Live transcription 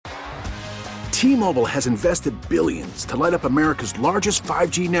T-Mobile has invested billions to light up America's largest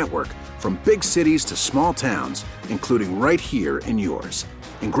 5G network, from big cities to small towns, including right here in yours.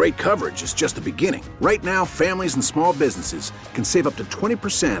 And great coverage is just the beginning. Right now, families and small businesses can save up to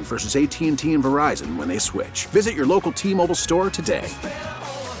 20% versus AT&T and Verizon when they switch. Visit your local T-Mobile store today.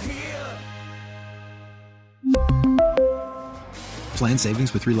 Plan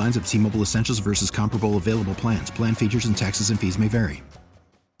savings with 3 lines of T-Mobile Essentials versus comparable available plans. Plan features and taxes and fees may vary.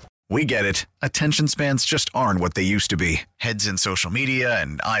 We get it. Attention spans just aren't what they used to be. Heads in social media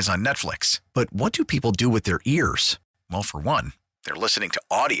and eyes on Netflix. But what do people do with their ears? Well, for one, they're listening to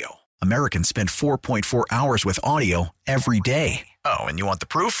audio. Americans spend 4.4 hours with audio every day. Oh, and you want the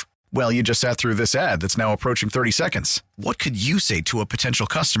proof? Well, you just sat through this ad that's now approaching 30 seconds. What could you say to a potential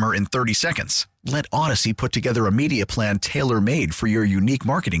customer in 30 seconds? Let Odyssey put together a media plan tailor-made for your unique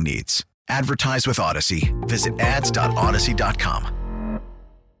marketing needs. Advertise with Odyssey. Visit ads.odyssey.com.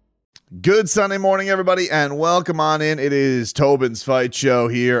 Good Sunday morning, everybody, and welcome on in. It is Tobin's Fight Show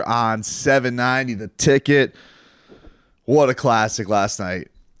here on 790 The Ticket. What a classic last night.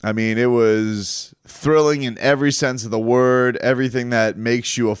 I mean, it was thrilling in every sense of the word, everything that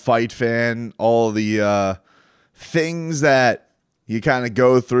makes you a fight fan, all the things that you kind of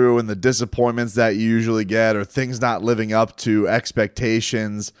go through and the disappointments that you usually get, or things not living up to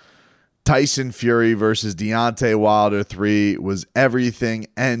expectations. Tyson Fury versus Deontay Wilder 3 was everything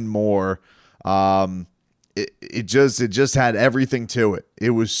and more. It just had everything to it.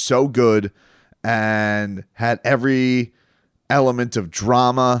 It was so good and had every element of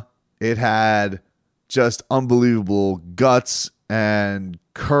drama. It had just unbelievable guts and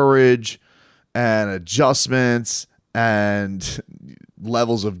courage and adjustments and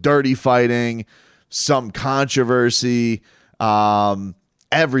levels of dirty fighting, some controversy,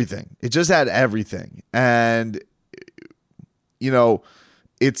 everything. It just had everything. And you know,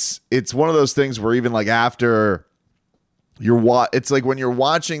 it's one of those things where even like after it's like when you're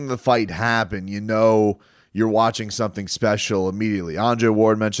watching the fight happen, you know you're watching something special immediately. Andre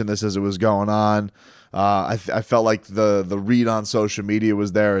Ward mentioned this as it was going on. I felt like the read on social media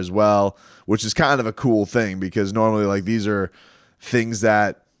was there as well, which is kind of a cool thing because normally like these are things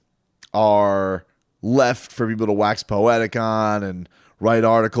that are left for people to wax poetic on and write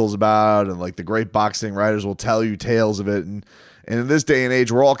articles about, and like the great boxing writers will tell you tales of it. And in this day and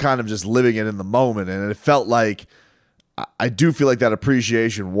age, we're all kind of just living it in the moment. And it felt like, I do feel like that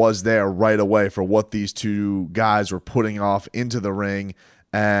appreciation was there right away for what these two guys were putting off into the ring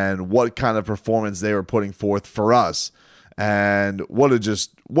and what kind of performance they were putting forth for us. And what a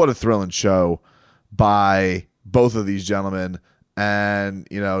thrilling show by both of these gentlemen. And,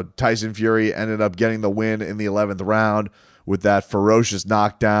 you know, Tyson Fury ended up getting the win in the 11th round with that ferocious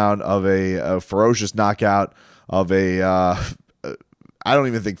knockout of a I don't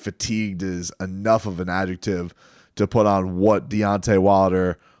even think fatigued is enough of an adjective to put on what Deontay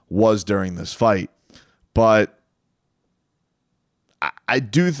Wilder was during this fight. But I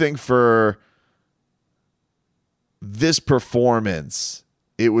do think for this performance,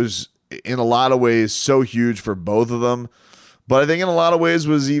 it was in a lot of ways so huge for both of them. But I think in a lot of ways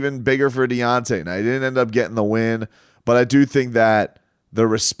was even bigger for Deontay. And I didn't end up getting the win, but I do think that the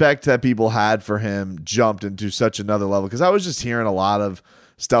respect that people had for him jumped into such another level. Because I was just hearing a lot of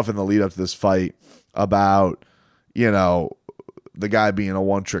stuff in the lead up to this fight about, you know, the guy being a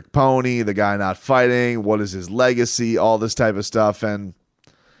one-trick pony, the guy not fighting, what is his legacy, all this type of stuff. And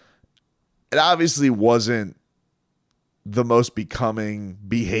it obviously wasn't the most becoming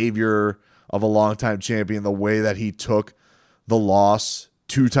behavior of a longtime champion, the way that he took the loss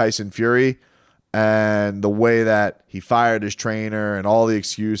to Tyson Fury and the way that he fired his trainer and all the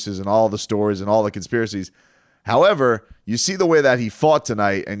excuses and all the stories and all the conspiracies. However, you see the way that he fought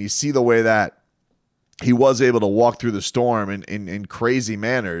tonight, and you see the way that he was able to walk through the storm in crazy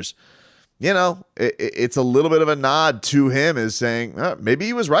manners. You know, it's a little bit of a nod to him as saying, maybe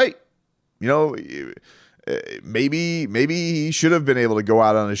he was right. You know, maybe he should have been able to go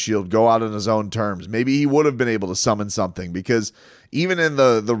out on his shield, go out on his own terms. Maybe he would have been able to summon something, because even in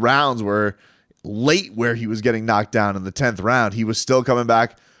the rounds where he was getting knocked down in the 10th round, he was still coming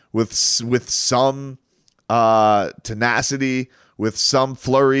back with some tenacity, with some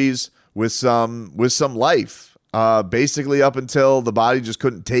flurries, with some life, basically up until the body just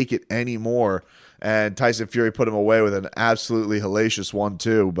couldn't take it anymore. And Tyson Fury put him away with an absolutely hellacious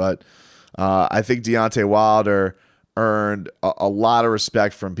 1-2. But I think Deontay Wilder earned a lot of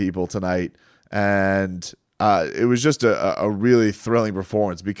respect from people tonight. And it was just a really thrilling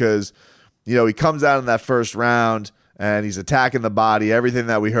performance because, you know, he comes out in that first round and he's attacking the body. Everything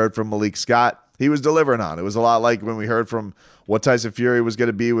that we heard from Malik Scott, he was delivering on. It was a lot like when we heard from what Tyson Fury was going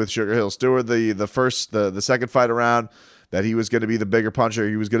to be with Sugar Hill Stewart the second fight around, that he was going to be the bigger puncher,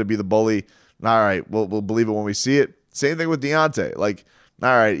 he was going to be the bully. All right, we'll believe it when we see it. Same thing with Deontay. Like,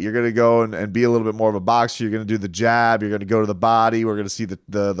 all right, you're going to go and be a little bit more of a boxer. You're going to do the jab. You're going to go to the body. We're going to see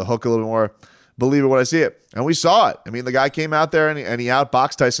the hook a little bit more. Believe it when I see it. And we saw it. I mean, the guy came out there and he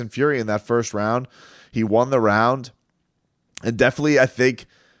outboxed Tyson Fury in that first round. He won the round and definitely, I think,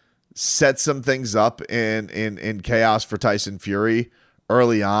 set some things up in chaos for Tyson Fury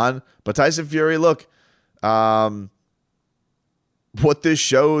early on. But Tyson Fury, look, what this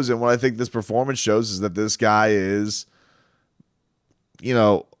shows and what I think this performance shows is that this guy is,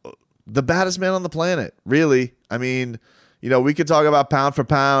 the baddest man on the planet, really. I mean, we could talk about pound for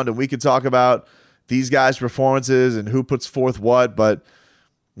pound and we could talk about these guys' performances and who puts forth what, but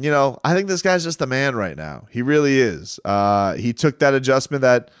I think this guy's just the man right now. He really is. He took that adjustment,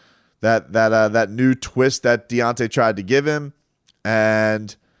 that new twist that Deontay tried to give him,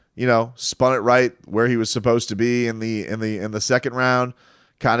 and spun it right where he was supposed to be in the second round.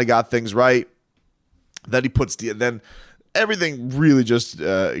 Kind of got things right. Then everything really just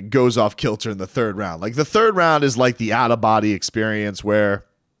goes off kilter in the third round. Like the third round is like the out of body experience where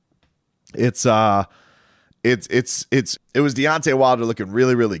it was Deontay Wilder looking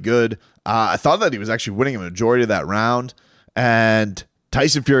really, really good. I thought that he was actually winning a majority of that round, and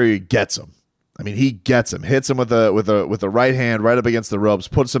Tyson Fury gets him. I mean, he gets him, hits him with a right hand right up against the ropes,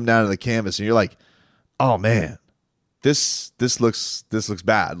 puts him down to the canvas, and you're like, oh man, this looks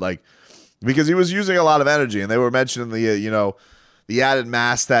bad. Like, because he was using a lot of energy, and they were mentioning the added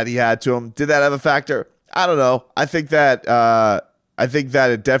mass that he had to him. Did that have a factor? I don't know. I think that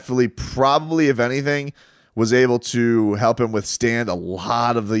it definitely, probably, if anything, was able to help him withstand a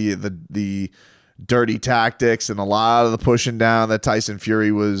lot of the dirty tactics and a lot of the pushing down that Tyson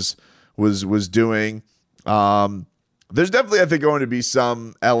Fury was doing. There's definitely, I think, going to be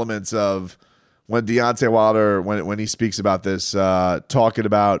some elements of when Deontay Wilder, when he speaks about this, talking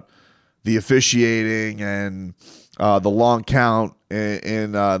about the officiating and the long count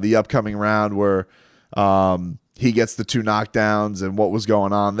in the upcoming round where he gets the 2 knockdowns and what was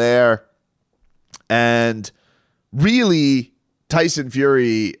going on there. And really, Tyson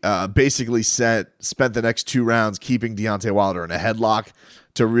Fury basically spent the next 2 rounds keeping Deontay Wilder in a headlock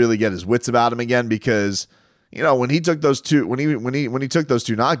to really get his wits about him again, because when he took those two when he took those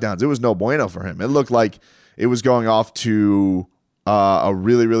 2 knockdowns, it was no bueno for him. It looked like it was going off to a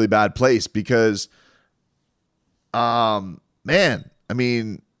really, really bad place, because man, I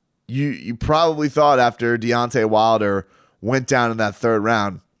mean, you probably thought after Deontay Wilder went down in that third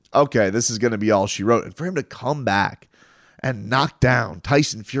round, okay, this is going to be all she wrote. And for him to come back and knock down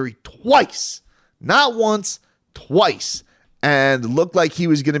Tyson Fury twice, not once, twice, and looked like he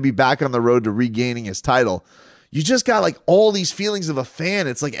was going to be back on the road to regaining his title, you just got like all these feelings of a fan.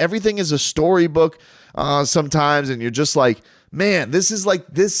 It's like everything is a storybook sometimes, and you're just like, man, this is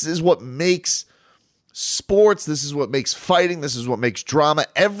what makes sports. This is what makes fighting. This is what makes drama.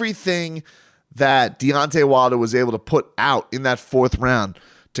 Everything that Deontay Wilder was able to put out in that fourth round,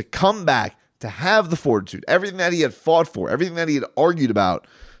 to come back, to have the fortitude, everything that he had fought for, everything that he had argued about,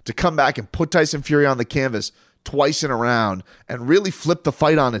 to come back and put Tyson Fury on the canvas twice in a round and really flip the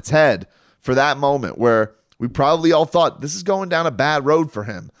fight on its head for that moment where we probably all thought this is going down a bad road for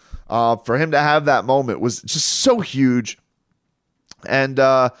him. For him to have that moment was just so huge, and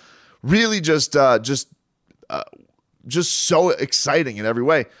really just so exciting in every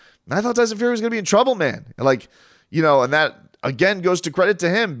way. And I thought Tyson Fury was going to be in trouble, man. And and that again goes to credit to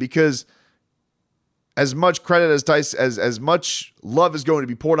him, because as much credit as Tyson, as much love is going to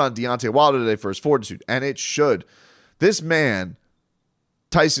be poured on Deontay Wilder today for his fortitude, and it should. This man,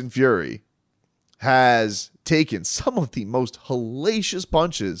 Tyson Fury, has taken some of the most hellacious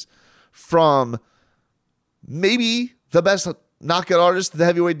punches from maybe the best knockout artist the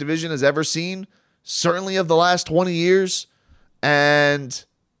heavyweight division has ever seen, certainly of the last 20 years. And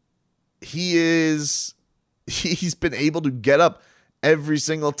he's been able to get up every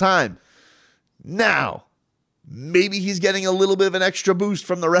single time. Now, maybe he's getting a little bit of an extra boost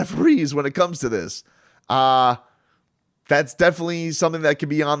from the referees when it comes to this. That's definitely something that could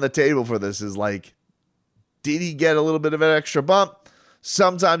be on the table for this, is like, did he get a little bit of an extra bump?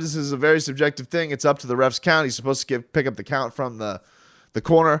 Sometimes this is a very subjective thing. It's up to the ref's count. He's supposed to pick up the count from the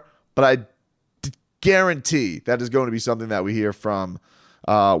corner, but I guarantee that is going to be something that we hear from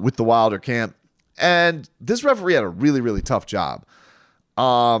with the Wilder camp. And this referee had a really, really tough job.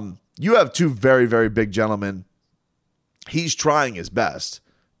 You have 2 very, very big gentlemen. He's trying his best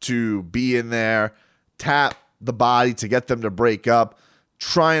to be in there, tap the body to get them to break up,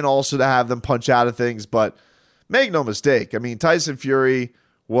 trying also to have them punch out of things. But, make no mistake. I mean, Tyson Fury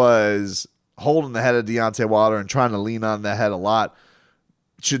was holding the head of Deontay Wilder and trying to lean on the head a lot.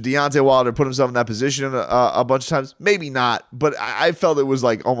 Should Deontay Wilder put himself in that position a bunch of times? Maybe not, but I felt it was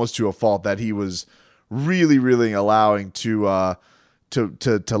like almost to a fault that he was really, really allowing to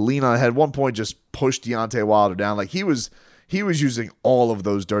lean on the head. At one point, just push Deontay Wilder down. Like he was using all of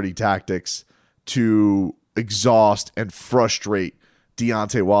those dirty tactics to exhaust and frustrate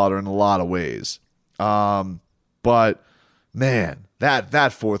Deontay Wilder in a lot of ways. But man,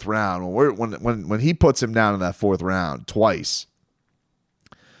 that fourth round, when he puts him down in that fourth round twice,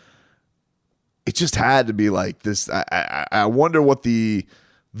 it just had to be like this. I wonder what the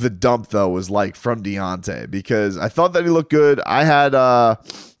dump though was like from Deontay, because I thought that he looked good. I had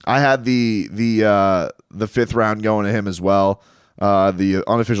the fifth round going to him as well. The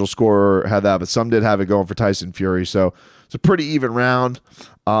unofficial scorer had that, but some did have it going for Tyson Fury. So it's a pretty even round.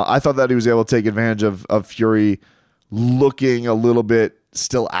 I thought that he was able to take advantage of Fury looking a little bit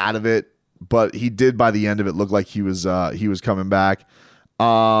still out of it, but he did by the end of it look like he was coming back.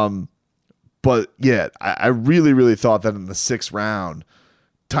 But yeah, I really, really thought that in the sixth round,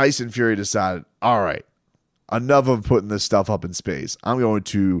 Tyson Fury decided, all right, enough of putting this stuff up in space. I'm going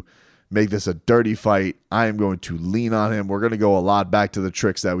to make this a dirty fight. I am going to lean on him. We're going to go a lot back to the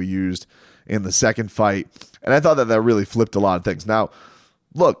tricks that we used in the second fight. And I thought that really flipped a lot of things. Now,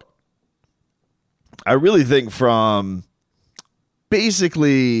 look, I really think from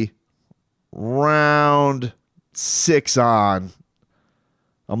basically round 6 on,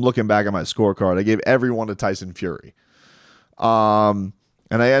 I'm looking back at my scorecard, I gave everyone to Tyson Fury.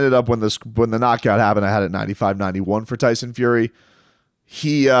 And I ended up when the knockout happened, I had it 95-91 for Tyson Fury.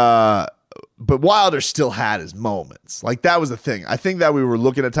 But Wilder still had his moments. Like that was the thing. I think that we were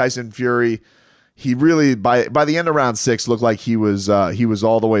looking at Tyson Fury. He really by the end of round 6 looked like he was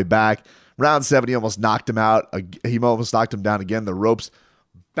all the way back. Round 7, he almost knocked him out. He almost knocked him down again. The ropes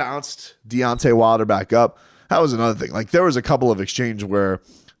bounced Deontay Wilder back up. That was another thing. Like there was a couple of exchanges where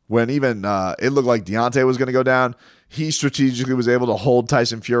when even it looked like Deontay was going to go down, he strategically was able to hold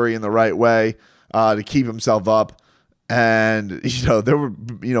Tyson Fury in the right way to keep himself up. And, there were,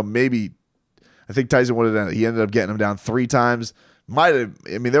 maybe I think Tyson he ended up getting him down 3 times. There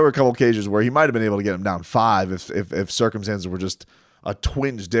were a couple occasions where he might have been able to get him down 5 if circumstances were just a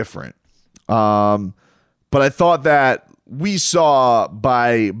twinge different. But I thought that we saw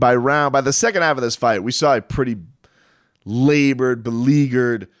by the second half of this fight, we saw a pretty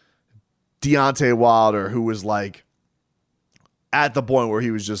beleaguered Deontay Wilder who was like at the point where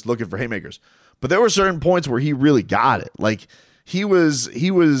he was just looking for haymakers. But there were certain points where he really got it. Like he was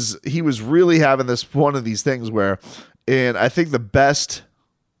really having this one of these things where, and I think the best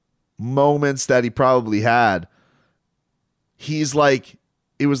moments that he probably had, he's like,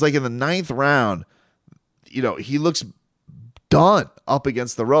 it was like in the 9th round, he looks done up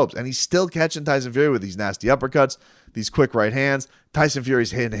against the ropes, and he's still catching Tyson Fury with these nasty uppercuts, these quick right hands. Tyson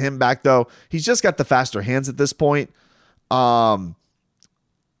Fury's hitting him back though. He's just got the faster hands at this point. I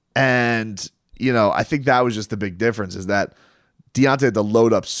think that was just the big difference, is that Deontay had to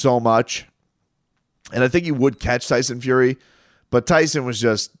load up so much, and I think he would catch Tyson Fury, but Tyson was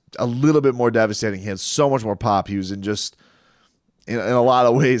just a little bit more devastating. He had so much more pop. He was in a lot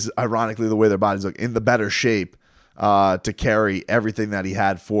of ways, ironically, the way their bodies look, in the better shape to carry everything that he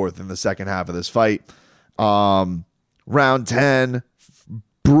had forth in the second half of this fight. Round 10,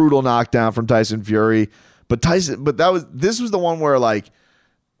 brutal knockdown from Tyson Fury, but this was the one where like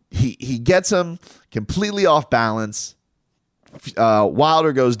he gets him completely off balance.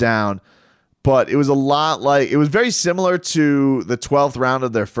 Wilder goes down, but it was it was very similar to the 12th round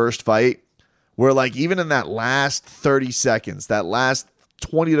of their first fight, where like even in that last 30 seconds, that last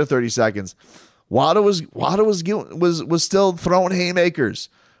 20 to 30 seconds, Wilder was still throwing haymakers,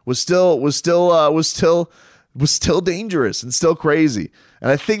 was still dangerous and still crazy. And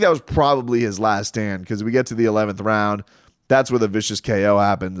I think that was probably his last stand, because we get to the 11th round. That's where the vicious KO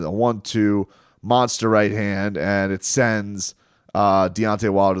happens. A 1-2 monster right hand, and it sends Deontay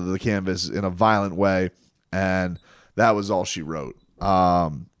Wilder to the canvas in a violent way. And that was all she wrote.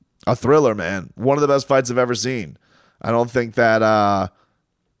 A thriller, man. One of the best fights I've ever seen. I don't think that I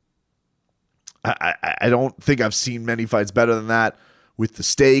don't think I've seen many fights better than that, with the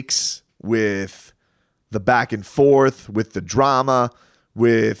stakes, with the back and forth, with the drama,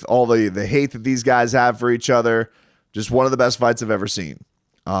 with all the hate that these guys have for each other. Just one of the best fights I've ever seen.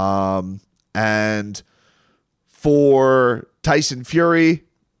 And for Tyson Fury,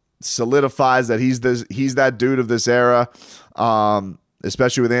 solidifies that he's that dude of this era,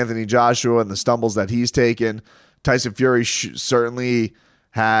 especially with Anthony Joshua and the stumbles that he's taken. Tyson Fury certainly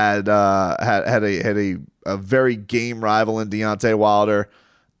had a very game rival in Deontay Wilder.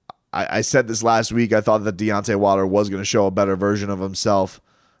 I said this last week. I thought that Deontay Wilder was going to show a better version of himself.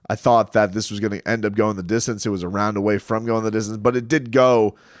 I thought that this was going to end up going the distance. It was a round away from going the distance, but it did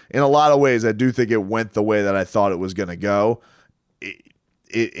go in a lot of ways. I do think it went the way that I thought it was going to go.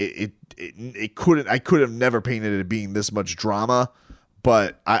 It couldn't. I could have never painted it being this much drama,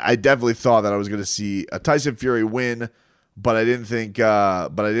 but I definitely thought that I was going to see a Tyson Fury win. But I didn't think.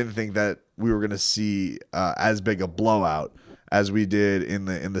 That we were going to see as big a blowout as we did in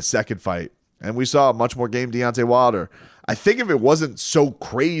the second fight, and we saw a much more game Deontay Wilder. I think if it wasn't so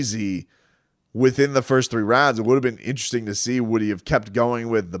crazy within the first 3 rounds, it would have been interesting to see, would he have kept going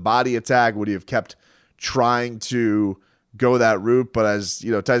with the body attack? Would he have kept trying to go that route? But as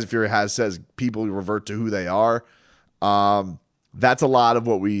you know, Tyson Fury has says, people revert to who they are. That's a lot of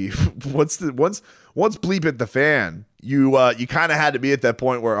what we once bleep it the fan, you kind of had to be at that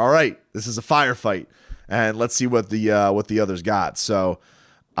point where, all right, this is a firefight, and let's see what the others got. So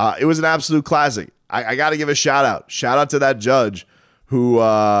it was an absolute classic. I got to give a shout out to that judge who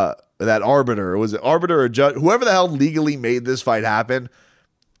that arbiter. Was it arbiter or judge? Whoever the hell legally made this fight happen.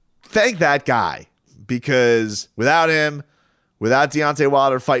 Thank that guy, because without him, without Deontay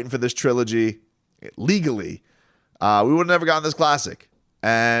Wilder fighting for this trilogy legally, we would have never gotten this classic.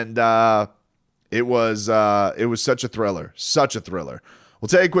 And it was such a thriller. We'll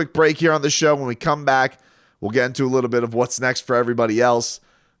take a quick break here on the show. When we come back, we'll get into a little bit of what's next for everybody else.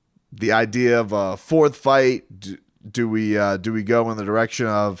 The idea of a 4th fight. Do we go in the direction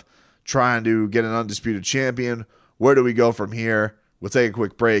of trying to get an undisputed champion? Where do we go from here? We'll take a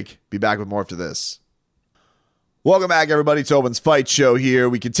quick break. Be back with more after this. Welcome back, everybody. Tobin's Fight Show here.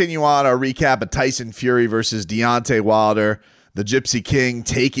 We continue on our recap of Tyson Fury versus Deontay Wilder. The Gypsy King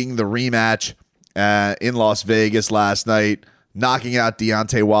taking the rematch in Las Vegas last night, knocking out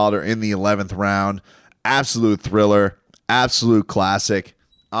Deontay Wilder in the 11th round. Absolute thriller. Absolute classic.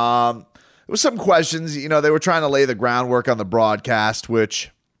 There was some questions. You know, they were trying to lay the groundwork on the broadcast,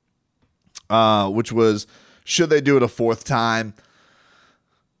 which was, should they do it a 4th time?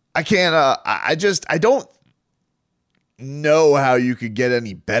 I can't. I don't know how you could get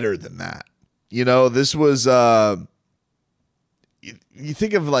any better than that. You know, this was. You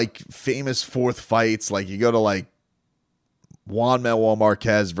think of like famous 4th fights, like you go to like Juan Manuel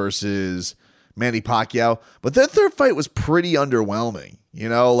Marquez versus Manny Pacquiao, but that 3rd fight was pretty underwhelming. You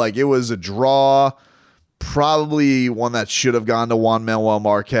know, like it was a draw, probably one that should have gone to Juan Manuel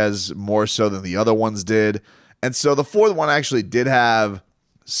Marquez more so than the other ones did. And so the 4th one actually did have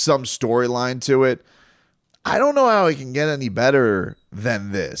some storyline to it. I don't know how it can get any better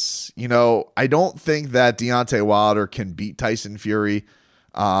than this. You know, I don't think that Deontay Wilder can beat Tyson Fury.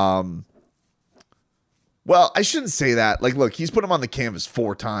 Well, I shouldn't say that. Like, look, he's put him on the canvas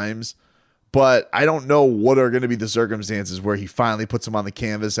 4 times. But I don't know what are going to be the circumstances where he finally puts him on the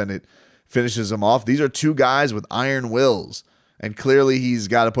canvas and it finishes him off. These are 2 guys with iron wills. And clearly he's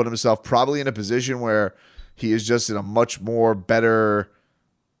got to put himself probably in a position where he is just in a much more better,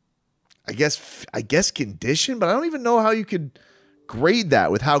 I guess condition. But I don't even know how you could grade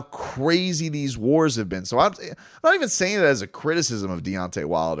that with how crazy these wars have been. So I'm not even saying it as a criticism of Deontay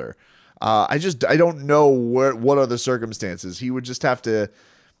Wilder. I don't know what are the circumstances. He would just have to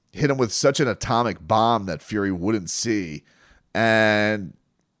hit him with such an atomic bomb that Fury wouldn't see. And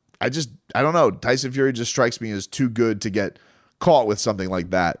I don't know. Tyson Fury just strikes me as too good to get caught with something like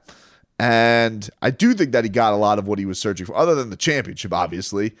that. And I do think that he got a lot of what he was searching for, other than the championship,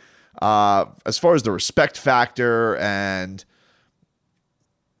 obviously. As far as the respect factor and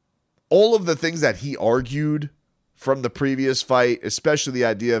all of the things that he argued from the previous fight, especially the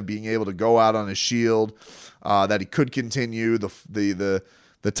idea of being able to go out on his shield, that he could continue the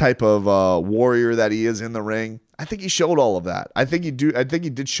type of warrior that he is in the ring. I think he showed all of that. I think he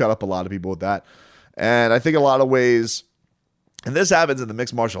did shut up a lot of people with that. And I think a lot of ways, and this happens in the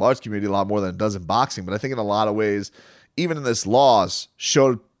mixed martial arts community a lot more than it does in boxing, but I think in a lot of ways, even in this loss,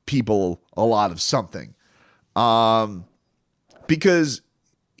 showed people a lot of something. Because,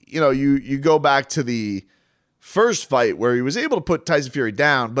 you know, you go back to the first fight where he was able to put Tyson Fury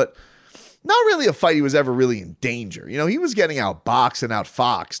down, but not really a fight he was ever really in danger. You know, he was getting outboxed and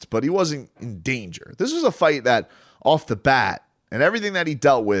outfoxed, but he wasn't in danger. This was a fight that off the bat and everything that he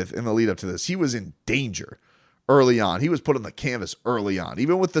dealt with in the lead up to this, he was in danger early on. He was put on the canvas early on.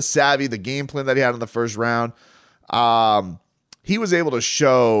 Even with the savvy, the game plan that he had in the first round, he was able to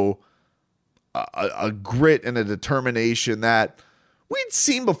show a grit and a determination that we'd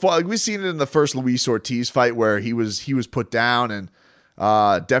seen before. Like, we've seen it in the first Luis Ortiz fight where he was put down and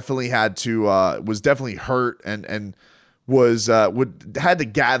definitely had to was definitely hurt and had to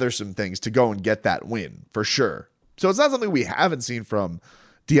gather some things to go and get that win for sure. So it's not something we haven't seen from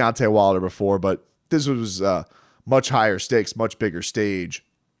Deontay Wilder before, but this was much higher stakes, much bigger stage.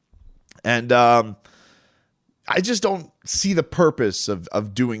 And I just don't see the purpose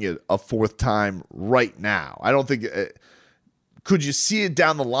of doing it a fourth time right now. I don't think could you see it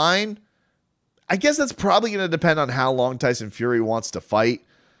down the line? I guess that's probably going to depend on how long Tyson Fury wants to fight.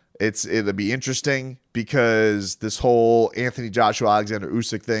 It'll be interesting because this whole Anthony Joshua Alexander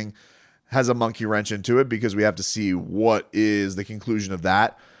Usyk thing has a monkey wrench into it because we have to see what is the conclusion of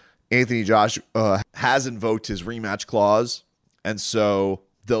that. Anthony Joshua has invoked his rematch clause, and so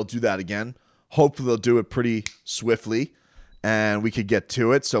they'll do that again. Hopefully they'll do it pretty swiftly, and we could get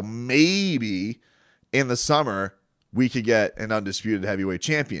to it. So maybe in the summer we could get an undisputed heavyweight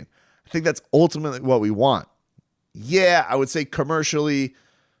champion. I think that's ultimately what we want. Yeah, I would say commercially,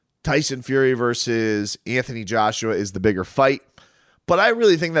 Tyson Fury versus Anthony Joshua is the bigger fight, but I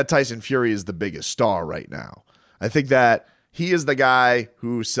really think that Tyson Fury is the biggest star right now. I think that he is the guy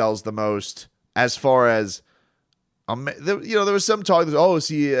who sells the most as far as, there was some talk that, is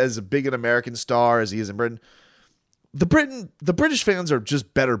he as big an American star as he is in Britain? The British fans are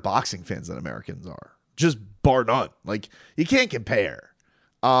just better boxing fans than Americans are, just bar none. Like, you can't compare.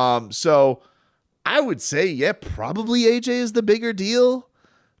 So I would say, yeah, probably AJ is the bigger deal,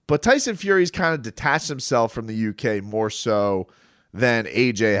 but Tyson Fury's kind of detached himself from the UK more so than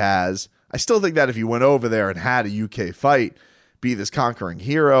AJ has. I still think that if he went over there and had a UK fight, be this conquering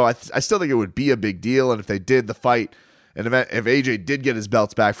hero, I still think it would be a big deal. And if they did the fight, and if AJ did get his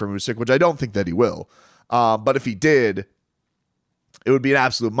belts back from Usyk, which I don't think that he will, but if he did, it would be an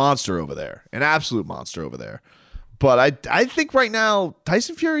absolute monster over there. But I think right now,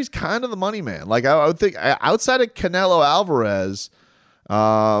 Tyson Fury's kind of the money man. Like, I would think outside of Canelo Alvarez,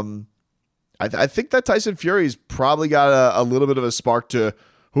 I think that Tyson Fury's probably got a little bit of a spark to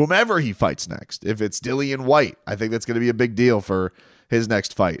whomever he fights next. If it's Dillian White, I think that's going to be a big deal for his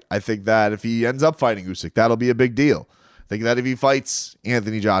next fight. I think that if he ends up fighting Usyk, that'll be a big deal. I think that if he fights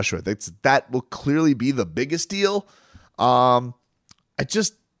Anthony Joshua, that will clearly be the biggest deal. I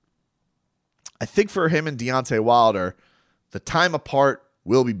think for him and Deontay Wilder, the time apart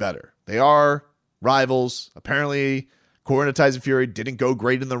will be better. They are rivals. Apparently, according to Tyson Fury, didn't go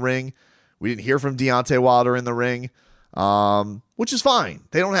great in the ring. We didn't hear from Deontay Wilder in the ring, which is fine.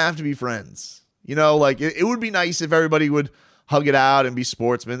 They don't have to be friends. It would be nice if everybody would hug it out and be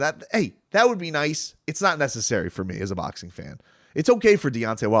sportsmen. That would be nice. It's not necessary for me as a boxing fan. It's okay for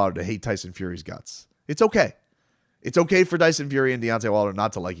Deontay Wilder to hate Tyson Fury's guts. It's okay. It's okay for Tyson Fury and Deontay Wilder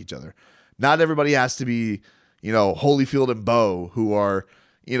not to like each other. Not everybody has to be, Holyfield and Bo, who are,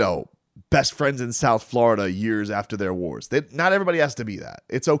 best friends in South Florida years after their wars. Not everybody has to be that.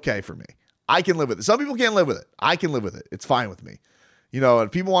 It's okay for me. I can live with it. Some people can't live with it. I can live with it. It's fine with me.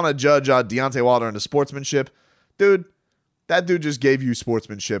 And people want to judge Deontay Wilder into sportsmanship. Dude, that dude just gave you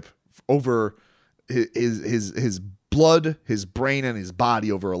sportsmanship over his blood, his brain, and his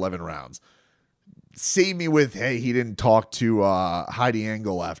body over 11 rounds. Save me with, hey, he didn't talk to Heidi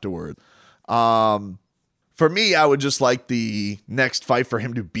Angle afterward. For me, I would just like the next fight for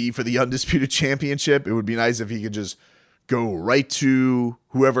him to be for the Undisputed Championship. It would be nice if he could just go right to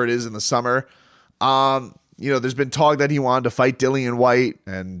whoever it is in the summer. There's been talk that he wanted to fight Dillian White,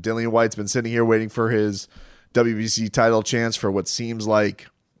 and Dillian White's been sitting here waiting for his WBC title chance for what seems like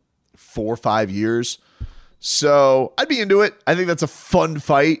 4 or 5 years. So I'd be into it. I think that's a fun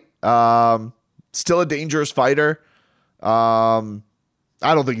fight. Still a dangerous fighter.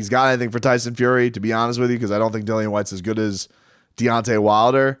 I don't think he's got anything for Tyson Fury, to be honest with you, because I don't think Dillian White's as good as Deontay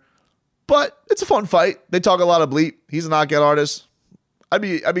Wilder. But it's a fun fight. They talk a lot of bleep. He's a knockout artist. I'd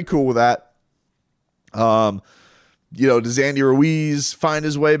be cool with that. Does Andy Ruiz find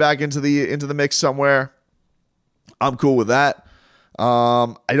his way back into the mix somewhere? I'm cool with that.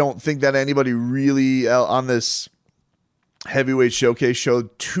 I don't think that anybody really on this heavyweight showcase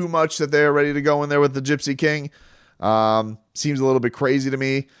showed too much that they're ready to go in there with the Gypsy King. Seems a little bit crazy to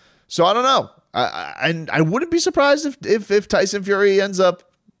me. So I don't know. I wouldn't be surprised if Tyson Fury ends up,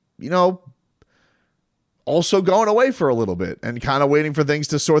 also going away for a little bit and kind of waiting for things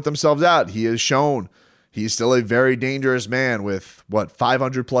to sort themselves out. He has shown he's still a very dangerous man with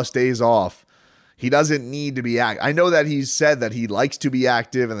 500 plus days off. He doesn't need to be active. I know that he's said that he likes to be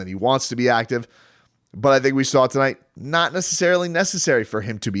active and that he wants to be active, but I think we saw tonight, not necessarily necessary for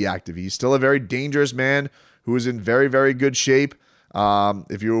him to be active. He's still a very dangerous man who is in very, very good shape.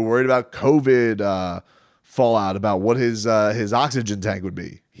 If you were worried about COVID fallout, about what his oxygen tank would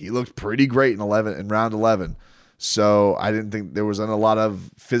be, he looked pretty great in round 11. So I didn't think there was a lot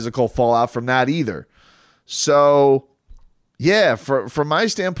of physical fallout from that either. So yeah, from my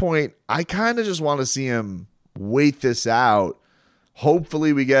standpoint, I kind of just want to see him wait this out.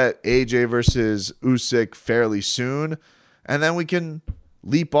 Hopefully we get AJ versus Usyk fairly soon, and then we can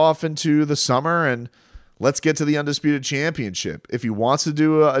leap off into the summer and let's get to the Undisputed Championship. If he wants to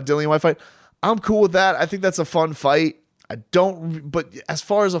do a Dillian Whyte fight, I'm cool with that. I think that's a fun fight. But as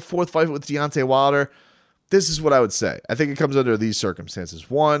far as a fourth fight with Deontay Wilder, this is what I would say. I think it comes under these circumstances.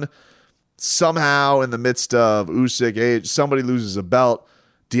 One, somehow in the midst of Usyk, somebody loses a belt,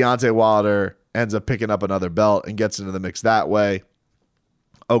 Deontay Wilder ends up picking up another belt and gets into the mix that way.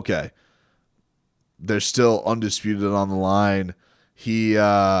 Okay. They're still undisputed on the line.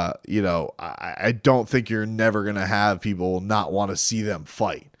 I don't think you're never going to have people not want to see them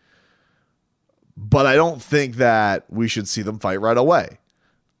fight. But I don't think that we should see them fight right away.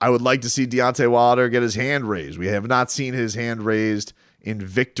 I would like to see Deontay Wilder get his hand raised. We have not seen his hand raised in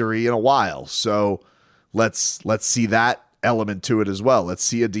victory in a while. So let's see that element to it as well. Let's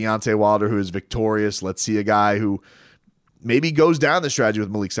see a Deontay Wilder who is victorious. Let's see a guy who maybe goes down the strategy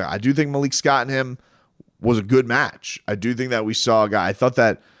with Malik Scott. I do think Malik Scott and him was a good match. I do think that we saw a guy. I thought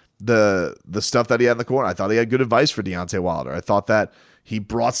that the stuff that he had in the corner, I thought he had good advice for Deontay Wilder. I thought that he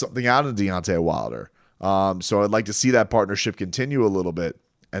brought something out of Deontay Wilder. So I'd like to see that partnership continue a little bit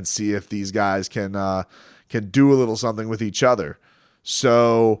and see if these guys can do a little something with each other.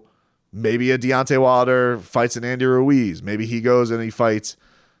 So maybe a Deontay Wilder fights an Andy Ruiz. Maybe he goes and he fights,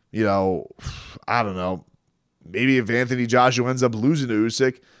 I don't know. Maybe if Anthony Joshua ends up losing to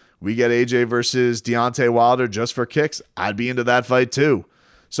Usyk, we get AJ versus Deontay Wilder just for kicks. I'd be into that fight too.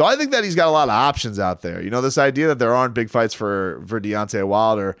 So I think that he's got a lot of options out there. This idea that there aren't big fights for Deontay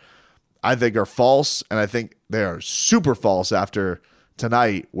Wilder, I think are false, and I think they are super false after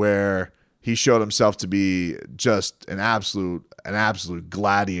tonight, where he showed himself to be just an absolute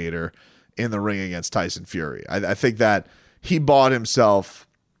gladiator in the ring against Tyson Fury. I think that he bought himself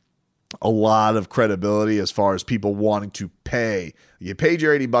a lot of credibility as far as people wanting to pay. You paid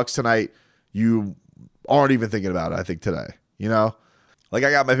your $80 tonight, you aren't even thinking about it, I think, today. Like,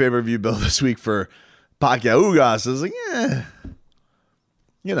 I got my pay-per-view bill this week for Pacquiao Ugas. I was like,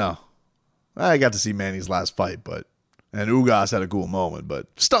 I got to see Manny's last fight, and Ugas had a cool moment, but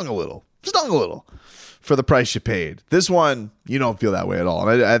stung a little for the price you paid. This one, you don't feel that way at all.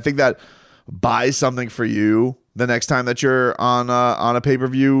 And I think that buys something for you the next time that you're on a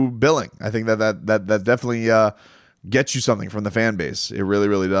pay-per-view billing. I think that definitely gets you something from the fan base. It really,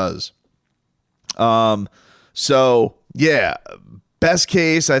 really does. So yeah, best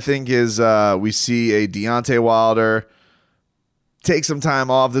case I think is we see a Deontay Wilder take some time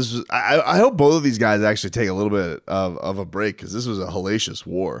off. I hope both of these guys actually take a little bit of a break, because this was a hellacious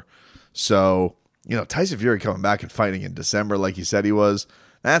war. So, Tyson Fury coming back and fighting in December like he said he was,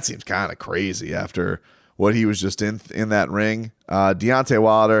 that seems kind of crazy after what he was just in that ring. Deontay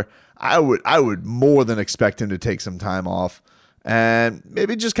Wilder, I would more than expect him to take some time off and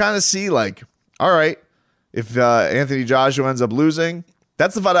maybe just kind of see, like, all right, if Anthony Joshua ends up losing,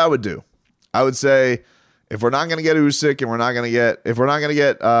 that's the fight I would do. I would say, if we're not going to get Usyk and we're not going to get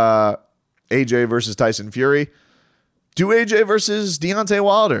AJ versus Tyson Fury, do AJ versus Deontay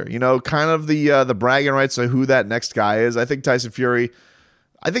Wilder. Kind of the bragging rights of who that next guy is. I think Tyson Fury,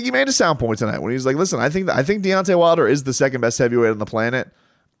 I think he made a sound point tonight when he was like, listen, I think Deontay Wilder is the second best heavyweight on the planet.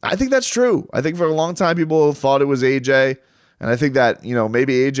 I think that's true. I think for a long time people thought it was AJ, and I think that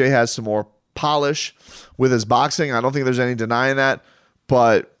maybe AJ has some more polish with his boxing. I don't think there's any denying that,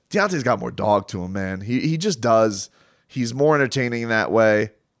 but Deontay's got more dog to him, man. He just does. He's more entertaining that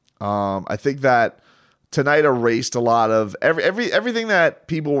way. I think that tonight erased a lot of everything that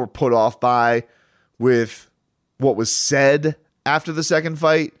people were put off by with what was said after the second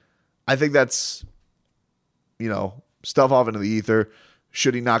fight. I think that's, stuff off into the ether.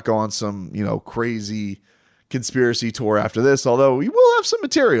 Should he not go on some, crazy conspiracy tour after this? Although he will have some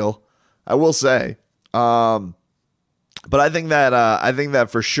material, I will say. But I think that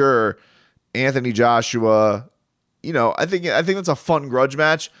for sure, Anthony Joshua, I think that's a fun grudge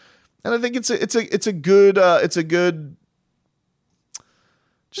match, and I think it's a good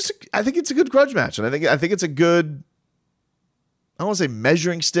grudge match, and I think it's a good, I don't want to say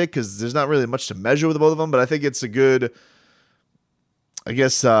measuring stick, because there's not really much to measure with both of them, but I think it's a good, I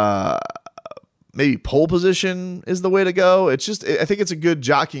guess maybe pole position is the way to go. I think it's a good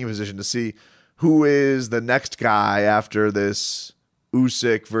jockeying position to see who is the next guy after this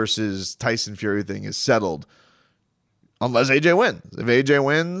Usyk versus Tyson Fury thing is settled, unless AJ wins. If AJ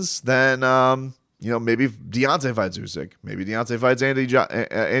wins, then maybe Deontay fights Usyk, maybe Deontay fights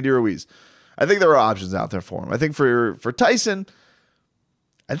Andy Ruiz. I think there are options out there for him. I think for Tyson,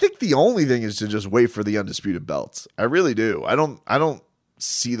 I think the only thing is to just wait for the undisputed belts. I really do. I don't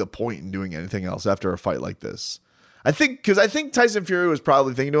see the point in doing anything else after a fight like this. I think Tyson Fury was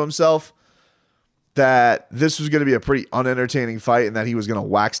probably thinking to himself that this was going to be a pretty unentertaining fight and that he was going to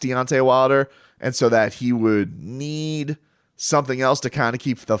wax Deontay Wilder, and so that he would need something else to kind of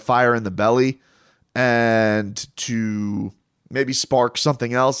keep the fire in the belly and to maybe spark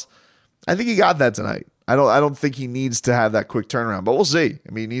something else. I think he got that tonight. I don't think he needs to have that quick turnaround, but we'll see.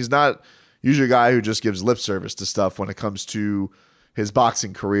 I mean, he's not usually a guy who just gives lip service to stuff when it comes to his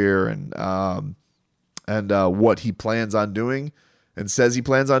boxing career and what he plans on doing and says he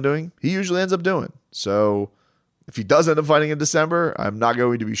plans on doing. He usually ends up doing. So if he does end up fighting in December, I'm not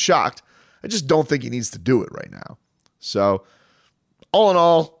going to be shocked. I just don't think he needs to do it right now. So all in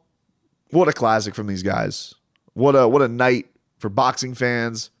all, what a classic from these guys. What a night for boxing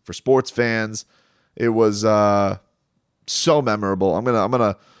fans, for sports fans. It was so memorable. I'm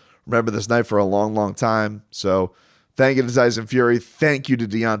gonna remember this night for a long, long time. So thank you to Tyson Fury. Thank you to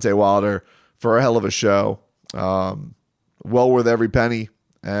Deontay Wilder for a hell of a show. Well worth every penny.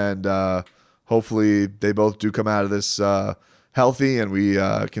 And hopefully they both do come out of this healthy and we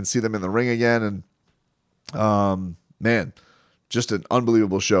can see them in the ring again. And man, just an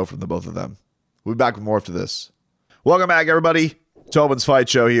unbelievable show from the both of them. We'll be back with more after this. Welcome back, everybody. Tobin's Fight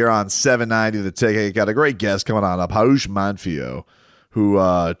Show here on 790 The Ticket. Got a great guest coming on up, Raush Manfio,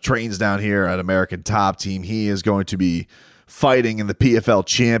 who trains down here at American Top Team. He is going to be fighting in the PFL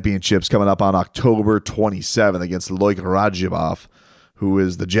Championships coming up on October 27th against Loik Radzhabov, who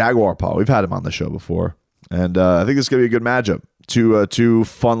is the Jaguar Paw. We've had him on the show before. And I think this is going to be a good matchup. Two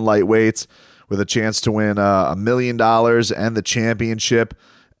fun lightweights with a chance to win $1 million and the championship.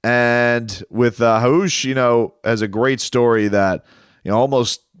 And with Raush, has a great story that,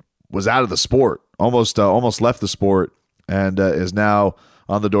 almost was out of the sport, almost left the sport, and is now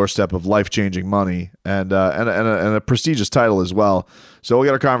on the doorstep of life-changing money and a prestigious title as well. So we'll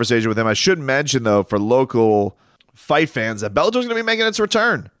get a conversation with him. I should mention, though, for local fight fans, that Bellator's going to be making its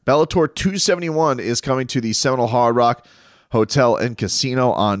return. Bellator 271 is coming to the Seminole Hard Rock Hotel and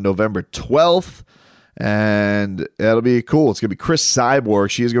Casino on November 12th. And it'll be cool. It's going to be Chris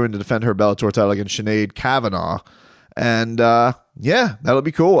Cyborg. She is going to defend her Bellator title against Sinead Kavanaugh. And yeah, that'll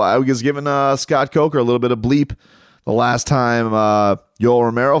be cool. I was giving Scott Coker a little bit of bleep the last time Yoel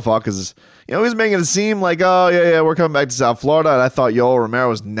Romero fought because, he was making it seem like, oh, yeah, we're coming back to South Florida. And I thought Yoel Romero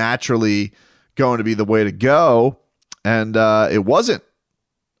was naturally going to be the way to go. And it wasn't.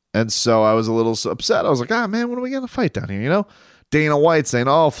 And so I was a little upset. I was like, man, when are we going to fight down here, Dana White saying,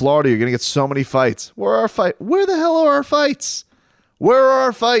 oh, Florida, you're going to get so many fights. Where are our fights? Where the hell are our fights? Where are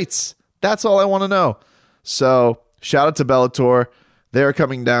our fights? That's all I want to know. So shout out to Bellator. They're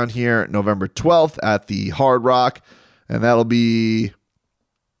coming down here November 12th at the Hard Rock. And that'll be a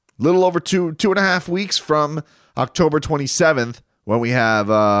little over two and a half weeks from October 27th when we have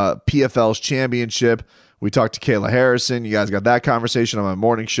PFL's championship. We talked to Kayla Harrison. You guys got that conversation on my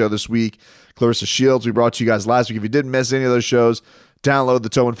morning show this week. Clarissa Shields, we brought to you guys last week. If you didn't miss any of those shows, download the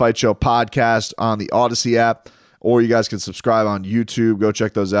Tobin Fight Show podcast on the Odyssey app, or you guys can subscribe on YouTube. Go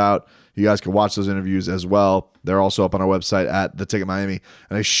check those out. You guys can watch those interviews as well. They're also up on our website at The Ticket Miami.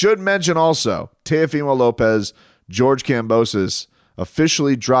 And I should mention also, Teofimo Lopez, George Kambosos,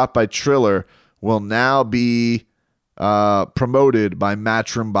 officially dropped by Triller, will now be promoted by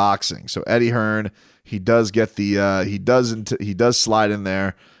Matchroom Boxing. So Eddie Hearn, he does get the he does slide in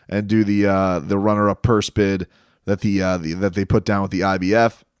there and do the runner-up purse bid that that they put down with the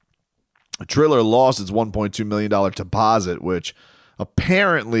IBF. Triller lost its $1.2 million deposit, which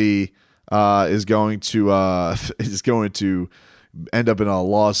apparently is going to end up in a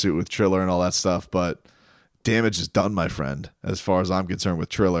lawsuit with Triller and all that stuff. But damage is done, my friend, as far as I'm concerned with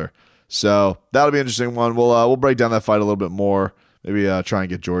Triller. So that'll be an interesting one. We'll break down that fight a little bit more. Maybe try and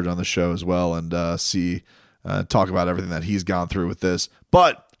get George on the show as well and talk about everything that he's gone through with this.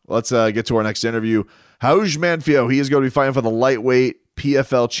 But let's get to our next interview. Raush Manfio, he is going to be fighting for the lightweight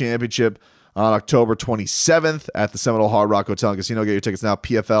PFL championship on October 27th at the Seminole Hard Rock Hotel and Casino. Get your tickets now,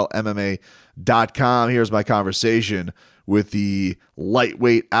 PFLMMA.com. Here's my conversation with the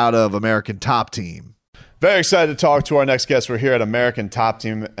lightweight out of American Top Team. Very excited to talk to our next guest. We're here at American Top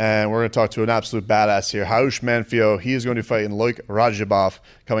Team, and we're going to talk to an absolute badass here, Raush Manfio. He is going to be fighting Loik Radzhabov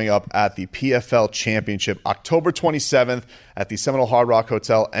coming up at the PFL Championship, October 27th at the Seminole Hard Rock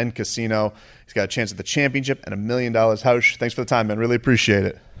Hotel and Casino. He's got a chance at the championship and $1 million. Raush, thanks for the time, man. Really appreciate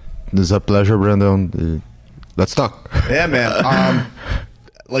it. It's a pleasure, Brandon. Let's talk. Yeah, man.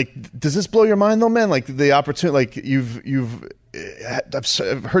 Does this blow your mind though, man? Like the opportunity, like you've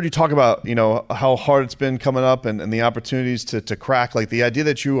I've heard you talk about, how hard it's been coming up and the opportunities to crack, like the idea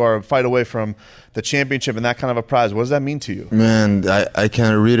that you are a fight away from the championship and that kind of a prize. What does that mean to you? Man, I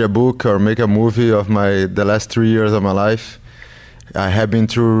can read a book or make a movie of the last 3 years of my life. I have been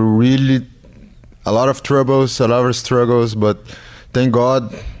through really a lot of troubles, a lot of struggles, but thank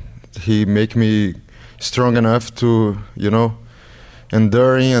God he make me strong enough to,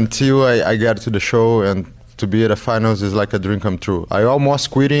 enduring until I get to the show, and to be at the finals is like a dream come true. I almost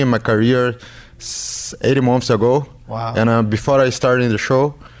quit in my career 80 months ago. Wow. And before I started the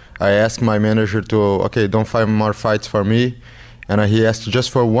show, I asked my manager to, don't find more fights for me. And he asked just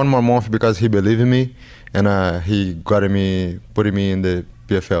for one more month because he believed in me. And he putting me in the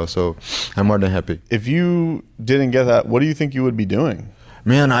PFL. So I'm more than happy. If you didn't get that, what do you think you would be doing?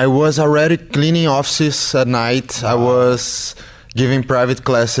 Man, I was already cleaning offices at night. Wow. I was giving private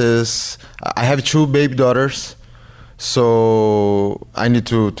classes. I have 2 baby daughters, so I need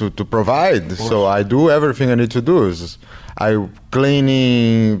to provide. So I do everything I need to do. I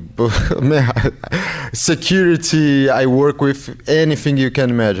cleaning, security. I work with anything you can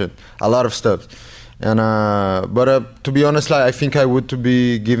imagine. A lot of stuff. And but to be honest, I think I would to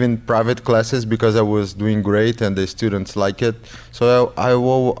be giving private classes because I was doing great and the students like it. So I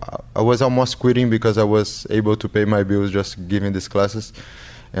was almost quitting because I was able to pay my bills just giving these classes,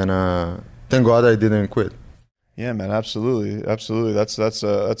 and thank God I didn't quit. Yeah, man, absolutely. That's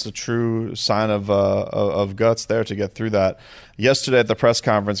a true sign of guts there to get through that. Yesterday at the press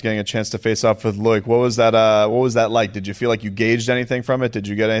conference, getting a chance to face off with Loic, what was that like? Did you feel like you gauged anything from it? Did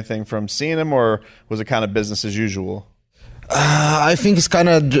you get anything from seeing him, or was it kind of business as usual? I think it's kind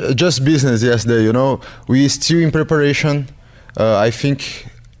of just business yesterday. We still in preparation. I think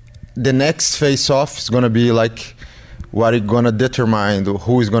the next face-off is gonna be like what is going to determine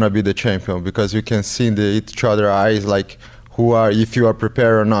who is going to be the champion, because you can see in each other's eyes like if you are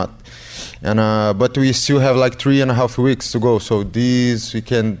prepared or not. And but we still have like 3.5 weeks to go, so we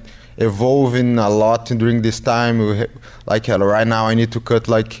can evolve in a lot during this time. Right now I need to cut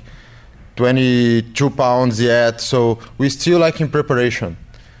like 22 pounds yet, so we're still like in preparation.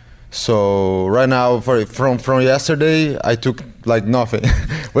 So right now from yesterday I took like nothing.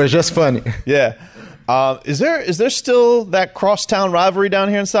 But it's just funny. Yeah. Is there still that crosstown rivalry down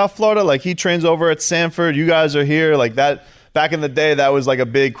here in South Florida? Like, he trains over at Sanford, you guys are here. Like that, back in the day, that was like a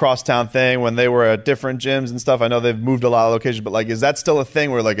big crosstown thing when they were at different gyms and stuff. I know they've moved a lot of locations, but like, is that still a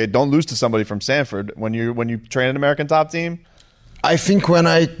thing where like, hey, don't lose to somebody from Sanford when you train an American Top Team? I think when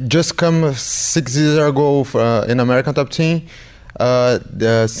I just come 6 years ago in American Top Team,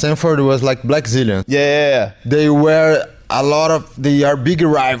 the Sanford was like Black Zillions. Yeah. They were they are big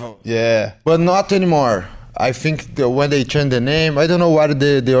rival. Yeah. But not anymore. I think when they changed the name, I don't know what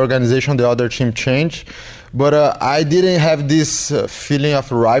the organization, the other team changed, but I didn't have this feeling of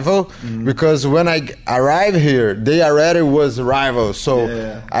rival, because when I arrived here, they already was rivals. So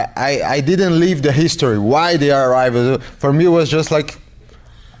yeah. I didn't leave the history, why they are rivals. For me, it was just like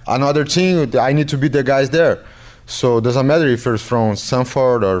another team. I need to beat the guys there. So it doesn't matter if it's from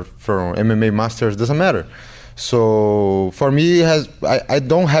Sanford or from MMA Masters, doesn't matter. So for me, I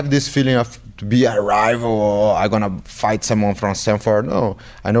don't have this feeling of to be a rival or I'm going to fight someone from Sanford. No,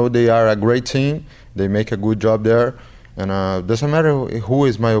 I know they are a great team. They make a good job there. And doesn't matter who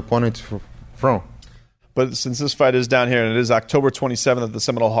is my opponent from. But since this fight is down here, and it is October 27th at the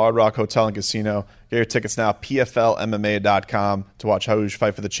Seminole Hard Rock Hotel and Casino, get your tickets now, pflmma.com, to watch Haroush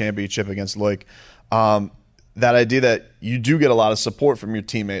fight for the championship against Loic. That idea that you do get a lot of support from your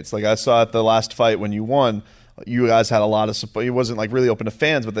teammates. Like I saw at the last fight when you won, you guys had a lot of support. It wasn't like really open to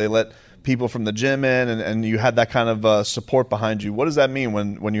fans, but they let people from the gym in, and you had that kind of support behind you. What does that mean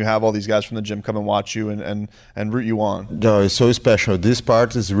when you have all these guys from the gym come and watch you and root you on? No, it's so special. This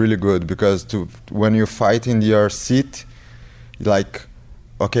part is really good because when you fight in your seat, like,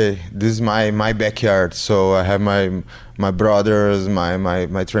 okay, this is my backyard. So I have my brothers,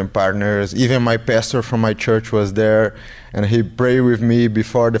 my train partners, even my pastor from my church was there, and he prayed with me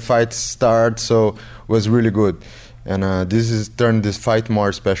before the fight starts. So it was really good. And this has turned this fight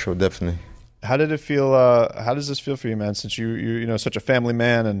more special, definitely. How did it feel? How does this feel for you, man? Since you know such a family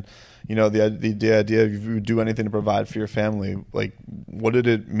man, and you know the idea of you do anything to provide for your family. Like, what did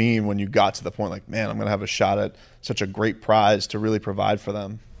it mean when you got to the point? Like, man, I'm gonna have a shot at such a great prize to really provide for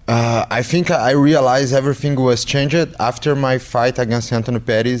them. I think I realized everything was changed after my fight against Anthony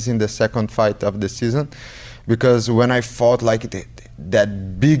Pettis in the second fight of the season, because when I fought like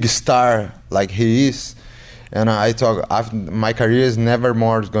that big star like he is. And I thought my career is never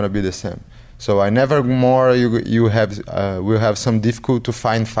more going to be the same. So I never more will have some difficult to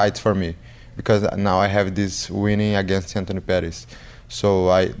find fights for me, because now I have this winning against Anthony Pettis. So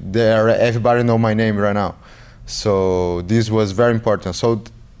everybody know my name right now. So this was very important. So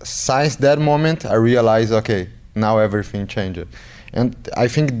since that moment, I realized, okay, now everything changed. And I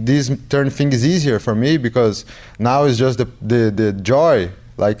think this turn things easier for me because now it's just the joy.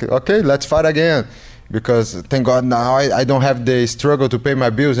 Like, okay, let's fight again. Because thank God now I don't have the struggle to pay my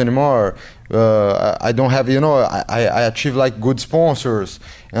bills anymore. I don't have, I achieve like good sponsors.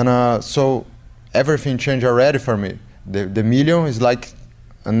 And so everything changed already for me. The million is like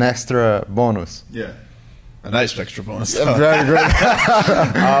an extra bonus. Yeah. A nice extra bonus. Very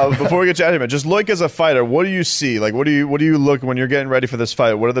good. Before we get you out of here, man, just Loic as a fighter, what do you see? Like, what do you look when you're getting ready for this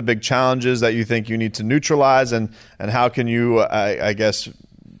fight? What are the big challenges that you think you need to neutralize, and how can you, I guess,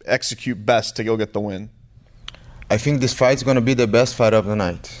 execute best to go get the win? I think this fight is going to be the best fight of the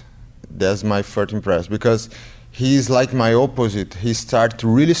night. That's my first impression because he's like my opposite. He starts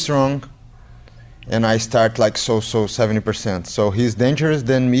really strong, and I start like so 70%. So he's dangerous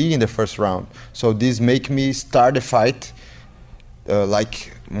than me in the first round. So this make me start the fight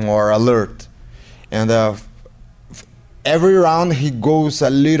like more alert. And every round he goes a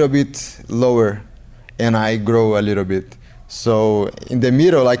little bit lower, and I grow a little bit. So in the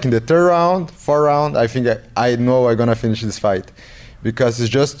middle, like in the third round, fourth round, I think I know I'm gonna finish this fight, because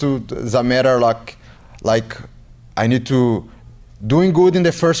it's a matter like I need to doing good in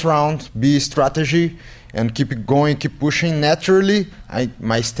the first round, be strategy, and keep it going, keep pushing. Naturally,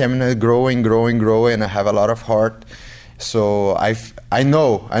 my stamina growing, and I have a lot of heart. So I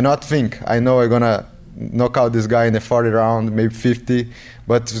know I'm gonna knock out this guy in the 40 round, maybe 50,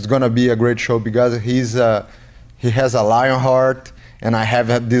 but it's gonna be a great show because he has a lion heart, and I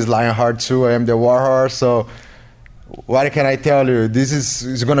have this lion heart too. I am the war horse. So what can I tell you? This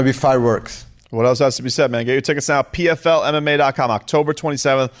is going to be fireworks. What else has to be said, man? Get your tickets now. PFLMMA.com, October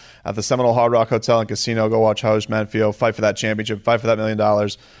 27th at the Seminole Hard Rock Hotel and Casino. Go watch Raush Manfio fight for that championship, fight for that $1 million.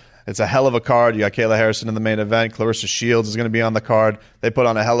 It's a hell of a card. You got Kayla Harrison in the main event. Clarissa Shields is going to be on the card. They put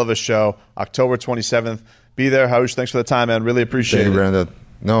on a hell of a show. October 27th. Be there, Raush. Thanks for the time, man. Really appreciate it. Thank you, Brandon.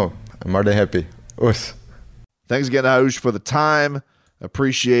 No, I'm more than happy. Us. Thanks again to Raush for the time.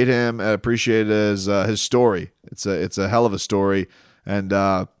 Appreciate him. I appreciate his story. It's a hell of a story, and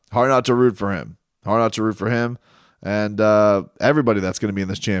hard not to root for him. And everybody that's going to be in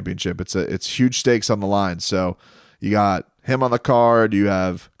this championship. It's huge stakes on the line. So you got him on the card. You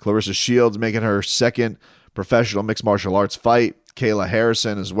have Clarissa Shields making her second professional mixed martial arts fight. Kayla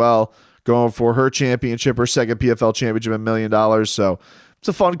Harrison as well, going for her championship, her second PFL championship, $1 million. So it's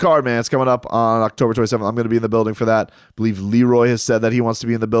a fun card, man. It's coming up on October 27th. I'm going to be in the building for that. I believe Leroy has said that he wants to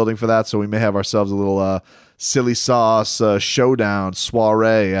be in the building for that, so we may have ourselves a little silly sauce showdown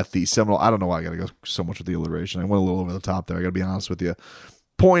soiree at the Seminole. I don't know why I got to go so much with the alliteration. I went a little over the top there. I got to be honest with you.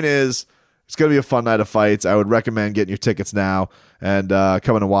 Point is, it's going to be a fun night of fights. I would recommend getting your tickets now and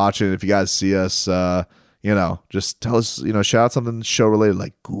coming and watching. If you guys see us, just tell us, shout out something show related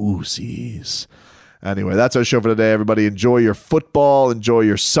like Goosies. Anyway, that's our show for today, everybody. Enjoy your football. Enjoy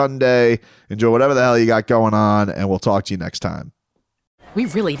your Sunday. Enjoy whatever the hell you got going on, and we'll talk to you next time. We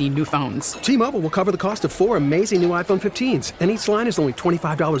really need new phones. T-Mobile will cover the cost of 4 amazing new iPhone 15s, and each line is only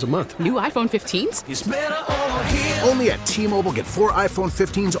 $25 a month. New iPhone 15s? It's better over here. Only at T-Mobile, get 4 iPhone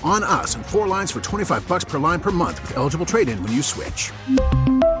 15s on us and 4 lines for $25 per line per month with eligible trade-in when you switch.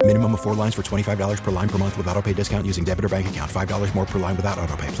 Minimum of 4 lines for $25 per line per month with autopay discount using debit or bank account. $5 more per line without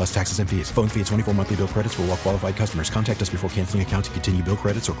autopay, plus taxes and fees. Phone fee at 24 monthly bill credits for well-qualified customers. Contact us before canceling account to continue bill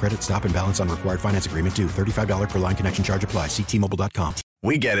credits or credit stop and balance on required finance agreement due. $35 per line connection charge applies. See T-Mobile.com.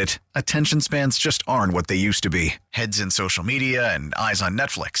 We get it. Attention spans just aren't what they used to be. Heads in social media and eyes on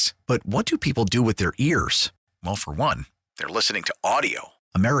Netflix. But what do people do with their ears? Well, for one, they're listening to audio.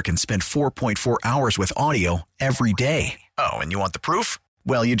 Americans spend 4.4 hours with audio every day. Oh, and you want the proof?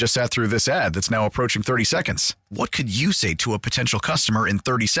 Well, you just sat through this ad that's now approaching 30 seconds. What could you say to a potential customer in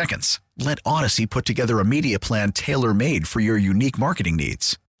 30 seconds? Let Odyssey put together a media plan tailor-made for your unique marketing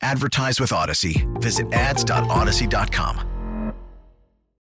needs. Advertise with Odyssey. Visit ads.odyssey.com.